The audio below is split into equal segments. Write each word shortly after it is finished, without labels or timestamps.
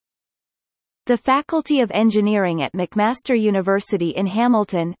The Faculty of Engineering at McMaster University in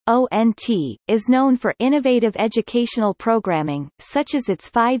Hamilton, ONT, is known for innovative educational programming, such as its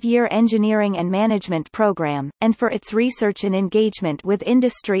 5-year Engineering and Management program, and for its research and engagement with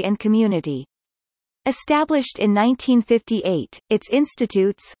industry and community. Established in 1958, its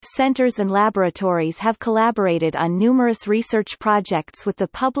institutes, centers and laboratories have collaborated on numerous research projects with the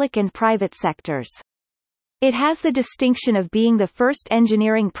public and private sectors. It has the distinction of being the first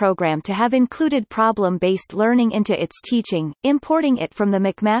engineering program to have included problem-based learning into its teaching, importing it from the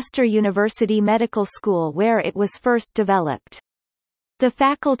McMaster University Medical School where it was first developed. The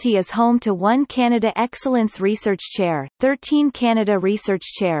faculty is home to 1 Canada Excellence Research Chair, 13 Canada Research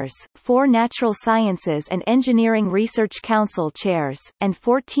Chairs, 4 Natural Sciences and Engineering Research Council Chairs, and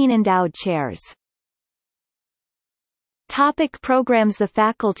 14 Endowed Chairs. Topic programs. The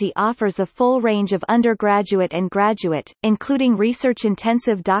faculty offers a full range of undergraduate and graduate, including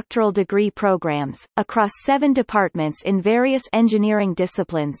research-intensive doctoral degree programs, across 7 departments in various engineering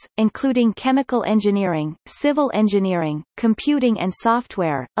disciplines, including chemical engineering, civil engineering, computing and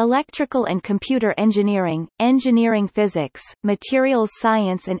software, electrical and computer engineering, engineering physics, materials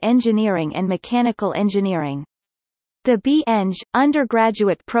science and engineering and mechanical engineering. The B.Eng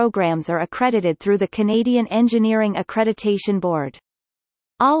undergraduate programs are accredited through the Canadian Engineering Accreditation Board.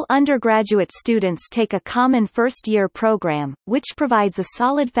 All undergraduate students take a common first-year program, which provides a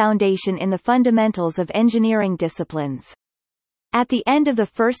solid foundation in the fundamentals of engineering disciplines. At the end of the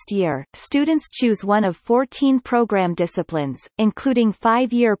first year, students choose one of 14 program disciplines, including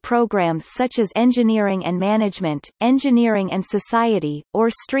 5-year programs such as Engineering and Management, Engineering and Society, or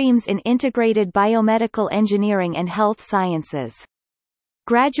streams in Integrated Biomedical Engineering and Health Sciences.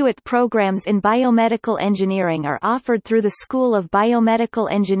 Graduate programs in biomedical engineering are offered through the School of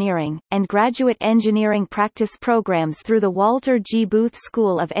Biomedical Engineering, and graduate engineering practice programs through the Walter G. Booth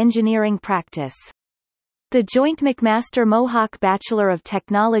School of Engineering Practice. The joint McMaster-Mohawk Bachelor of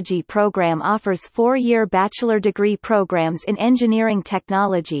Technology program offers 4-year bachelor degree programs in engineering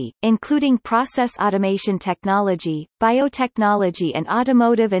technology, including process automation technology, biotechnology and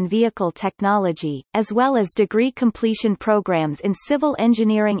automotive and vehicle technology, as well as degree completion programs in civil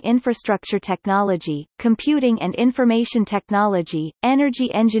engineering infrastructure technology, computing and information technology, energy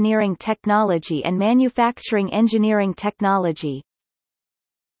engineering technology and manufacturing engineering technology.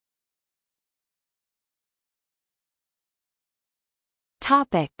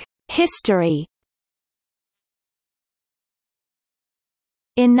 Topic: History.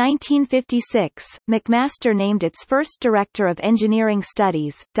 In 1956, McMaster named its first Director of Engineering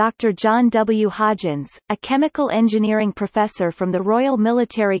Studies, Dr. John W. Hodgins, a chemical engineering professor from the Royal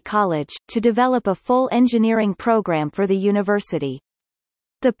Military College, to develop a full engineering program for the university.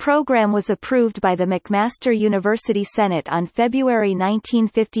 The program was approved by the McMaster University Senate on February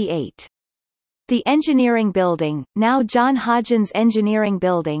 1958. The engineering building, now John Hodgins Engineering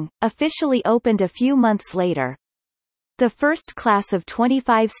Building, officially opened a few months later. The first class of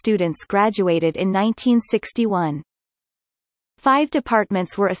 25 students graduated in 1961. 5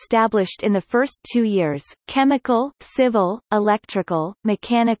 departments were established in the first 2 years: chemical, civil, electrical,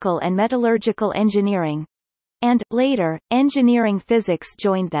 mechanical and metallurgical engineering. And, later, engineering physics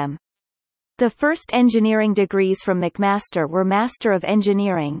joined them. The first engineering degrees from McMaster were Master of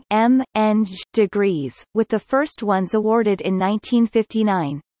Engineering (M.Eng.) degrees, with the first ones awarded in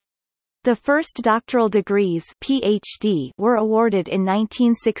 1959. The first doctoral degrees Ph.D. were awarded in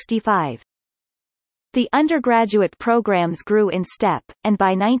 1965. The undergraduate programs grew in step, and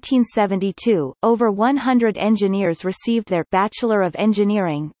by 1972, over 100 engineers received their Bachelor of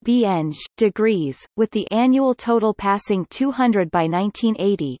Engineering (B.Eng.) degrees, with the annual total passing 200 by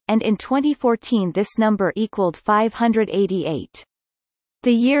 1980, and in 2014 this number equaled 588.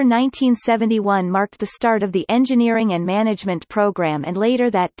 The year 1971 marked the start of the Engineering and Management program, and later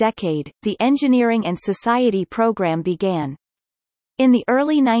that decade, the Engineering and Society program began. In the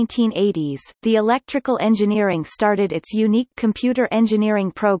early 1980s, the electrical engineering started its unique computer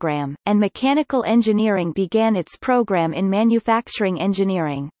engineering program, and mechanical engineering began its program in manufacturing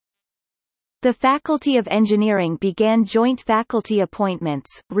engineering. The Faculty of Engineering began joint faculty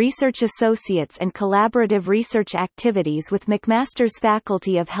appointments, research associates and collaborative research activities with McMaster's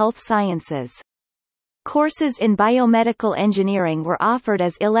Faculty of Health Sciences. Courses in biomedical engineering were offered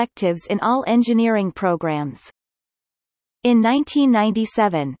as electives in all engineering programs. In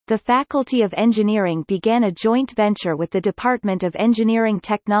 1997, the Faculty of Engineering began a joint venture with the Department of Engineering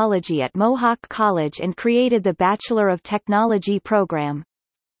Technology at Mohawk College and created the Bachelor of Technology program.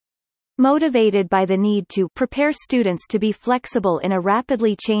 Motivated by the need to prepare students to be flexible in a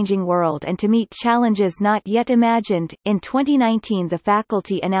rapidly changing world and to meet challenges not yet imagined, in 2019 the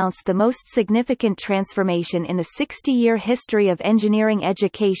faculty announced the most significant transformation in the 60-year history of engineering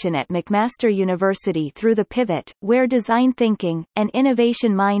education at McMaster University through the pivot, where design thinking, an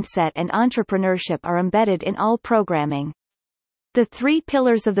innovation mindset and entrepreneurship are embedded in all programming. The three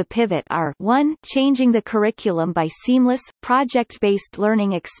pillars of the pivot are 1. Changing the curriculum by seamless, project-based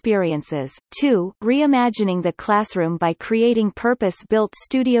learning experiences, 2. Reimagining the classroom by creating purpose-built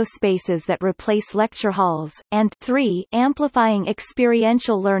studio spaces that replace lecture halls, and 3. Amplifying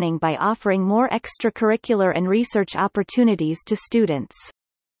experiential learning by offering more extracurricular and research opportunities to students.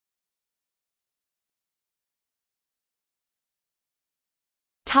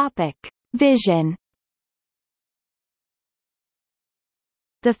 Topic. Vision.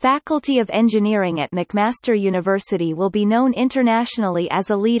 The Faculty of Engineering at McMaster University will be known internationally as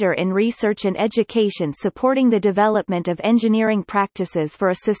a leader in research and education supporting the development of engineering practices for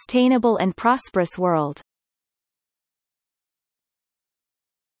a sustainable and prosperous world.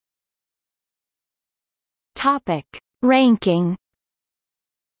 Topic. Ranking.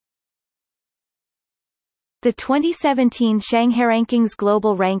 The 2017 Shanghai Rankings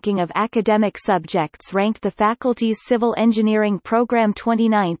Global Ranking of Academic Subjects ranked the faculty's civil engineering program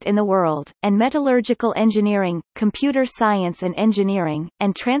 29th in the world, and metallurgical engineering, computer science and engineering,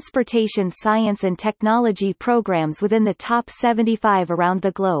 and transportation science and technology programs within the top 75 around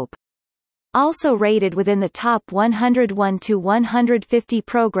the globe. Also rated within the top 101 to 150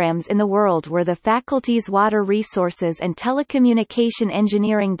 programs in the world were the faculty's water resources and telecommunication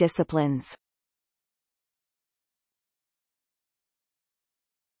engineering disciplines.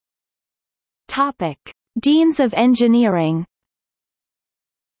 Topic. Deans of Engineering.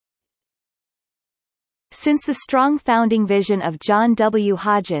 Since the strong founding vision of John W.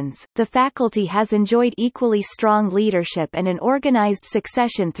 Hodgins, the faculty has enjoyed equally strong leadership and an organized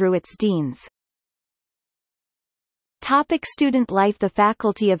succession through its deans. Topic. Student life. The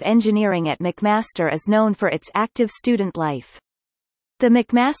Faculty of Engineering at McMaster is known for its active student life. The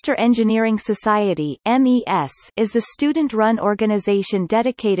McMaster Engineering Society (MES) is the student-run organization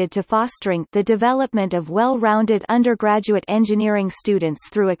dedicated to fostering the development of well-rounded undergraduate engineering students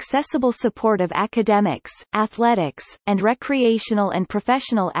through accessible support of academics, athletics, and recreational and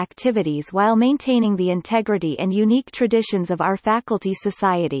professional activities while maintaining the integrity and unique traditions of our faculty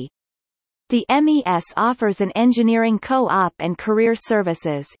society. The MES offers an Engineering Co-op and Career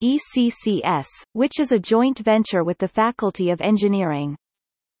Services (ECCS), which is a joint venture with the Faculty of Engineering.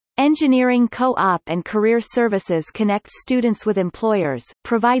 Engineering Co-op and Career Services connects students with employers,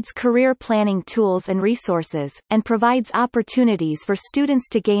 provides career planning tools and resources, and provides opportunities for students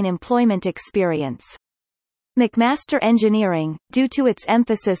to gain employment experience. McMaster Engineering, due to its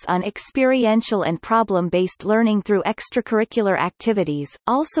emphasis on experiential and problem-based learning through extracurricular activities,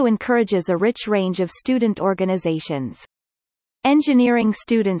 also encourages a rich range of student organizations. Engineering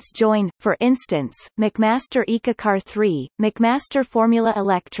students join, for instance, McMaster EcoCar 3, McMaster Formula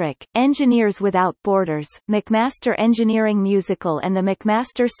Electric, Engineers Without Borders, McMaster Engineering Musical and the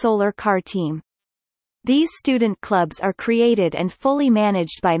McMaster Solar Car Team. These student clubs are created and fully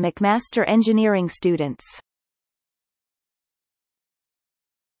managed by McMaster Engineering students.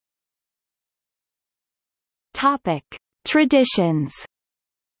 Topic. Traditions.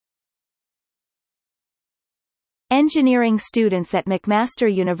 Engineering students at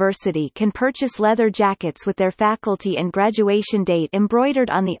McMaster University can purchase leather jackets with their faculty and graduation date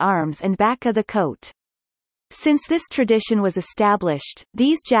embroidered on the arms and back of the coat. Since this tradition was established,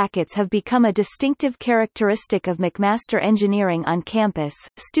 these jackets have become a distinctive characteristic of McMaster Engineering on campus.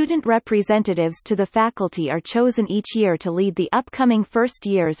 Student representatives to the faculty are chosen each year to lead the upcoming first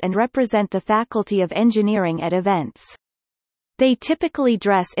years and represent the Faculty of Engineering at events. They typically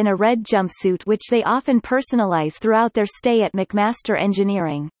dress in a red jumpsuit which they often personalize throughout their stay at McMaster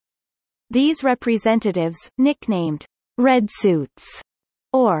Engineering. These representatives, nicknamed Red Suits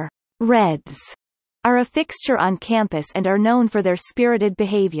or Reds, are a fixture on campus and are known for their spirited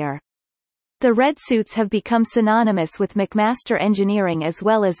behavior. The red suits have become synonymous with McMaster Engineering as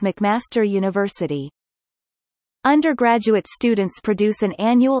well as McMaster University. Undergraduate students produce an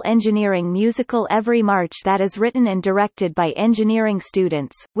annual engineering musical every March that is written and directed by engineering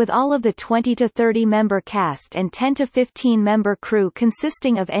students, with all of the 20 to 30 member cast and 10 to 15 member crew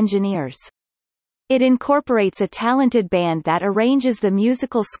consisting of engineers. It incorporates a talented band that arranges the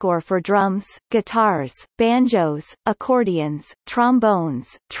musical score for drums, guitars, banjos, accordions,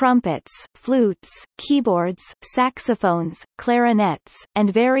 trombones, trumpets, flutes, keyboards, saxophones, clarinets,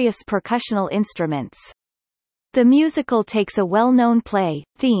 and various percussional instruments. The musical takes a well-known play,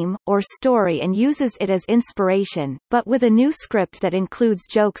 theme, or story and uses it as inspiration, but with a new script that includes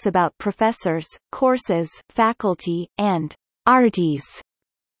jokes about professors, courses, faculty, and arties.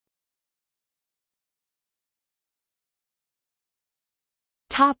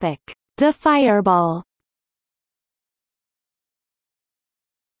 Topic: The Fireball.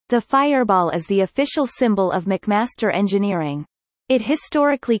 The fireball is the official symbol of McMaster Engineering. It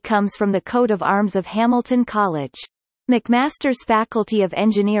historically comes from the coat of arms of Hamilton College. McMaster's Faculty of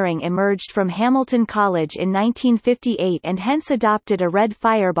Engineering emerged from Hamilton College in 1958 and hence adopted a red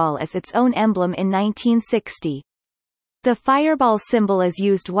fireball as its own emblem in 1960. The fireball symbol is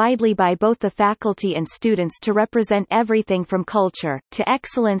used widely by both the faculty and students to represent everything from culture, to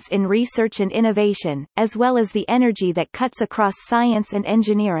excellence in research and innovation, as well as the energy that cuts across science and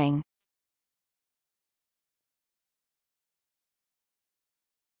engineering.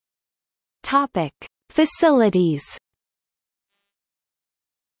 Topic: Facilities.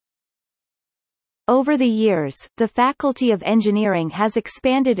 Over the years, the Faculty of Engineering has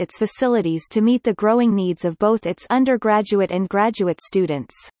expanded its facilities to meet the growing needs of both its undergraduate and graduate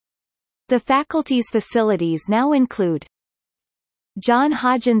students. The faculty's facilities now include John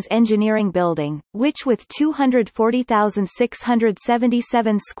Hodgins Engineering Building, which with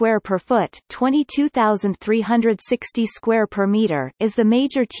 240,677 square per foot, 22,360 square per meter, is the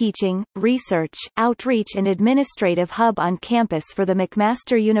major teaching, research, outreach and administrative hub on campus for the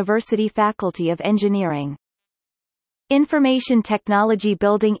McMaster University Faculty of Engineering. Information Technology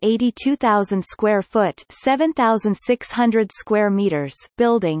Building 82,000 square foot 7,600 square meters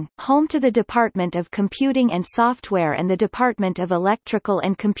building, home to the Department of Computing and Software and the Department of Electrical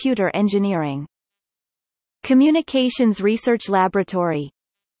and Computer Engineering. Communications Research Laboratory,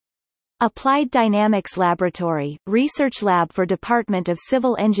 Applied Dynamics Laboratory, Research Lab for Department of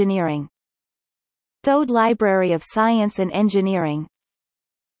Civil Engineering, Thode Library of Science and Engineering,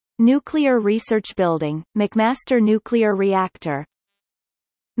 Nuclear Research Building, McMaster Nuclear Reactor,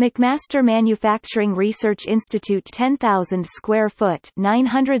 McMaster Manufacturing Research Institute 10,000 square foot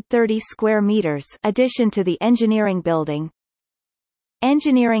 930 square meters addition to the Engineering Building,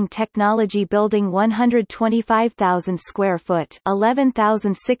 Engineering Technology Building 125,000 square foot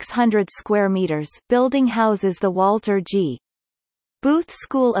 11,600 square meters building houses the Walter G. Booth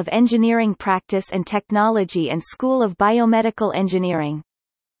School of Engineering Practice and Technology and School of Biomedical Engineering,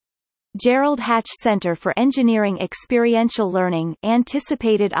 Gerald Hatch Center for Engineering Experiential Learning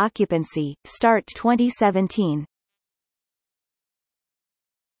anticipated occupancy, start 2017.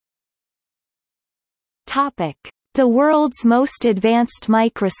 Topic: The world's most advanced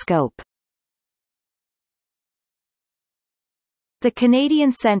microscope. The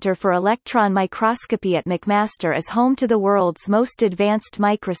Canadian Centre for Electron Microscopy at McMaster is home to the world's most advanced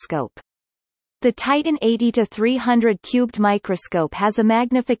microscope. The Titan 80-300 cubed microscope has a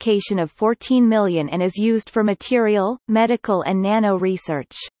magnification of 14 million and is used for material, medical and nano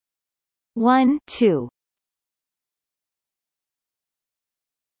research. 1-2.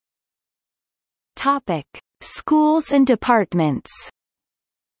 Topic: Schools and departments.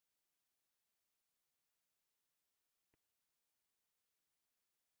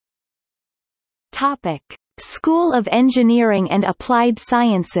 Topic: School of Engineering and Applied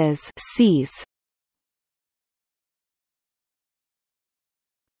Sciences (SEAS).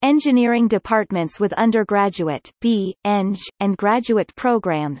 Engineering departments with undergraduate, B.Eng, and graduate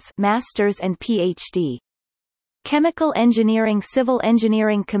programs, Masters and Ph.D. Chemical Engineering, Civil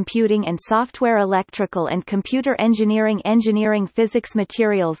Engineering, Computing and Software, Electrical and Computer Engineering, Engineering Physics,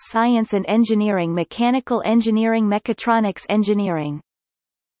 Materials Science and Engineering, Mechanical Engineering, Mechatronics Engineering.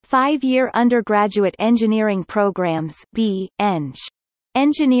 5-year undergraduate engineering programs, B.Eng.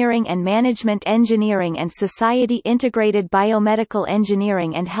 Engineering and Management Engineering and Society Integrated Biomedical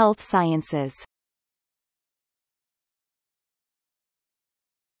Engineering and Health Sciences.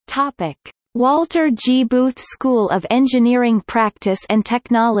 Topic: Walter G. Booth School of Engineering Practice and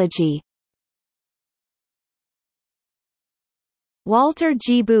Technology. Walter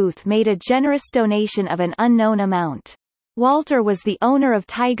G. Booth made a generous donation of an unknown amount. Walter was the owner of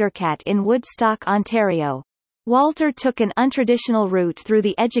TigerCat in Woodstock, Ontario. Walter took an untraditional route through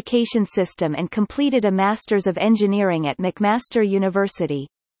the education system and completed a Masters of Engineering at McMaster University.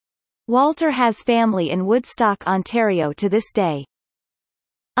 Walter has family in Woodstock, Ontario to this day.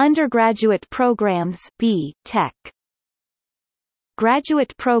 Undergraduate programs, B.Tech.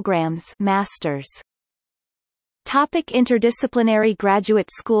 Graduate programs, Masters. Topic: Interdisciplinary graduate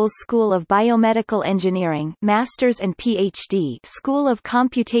schools. School of Biomedical Engineering, Masters and Ph.D. School of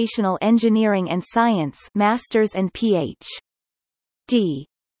Computational Engineering and Science, Masters and Ph.D.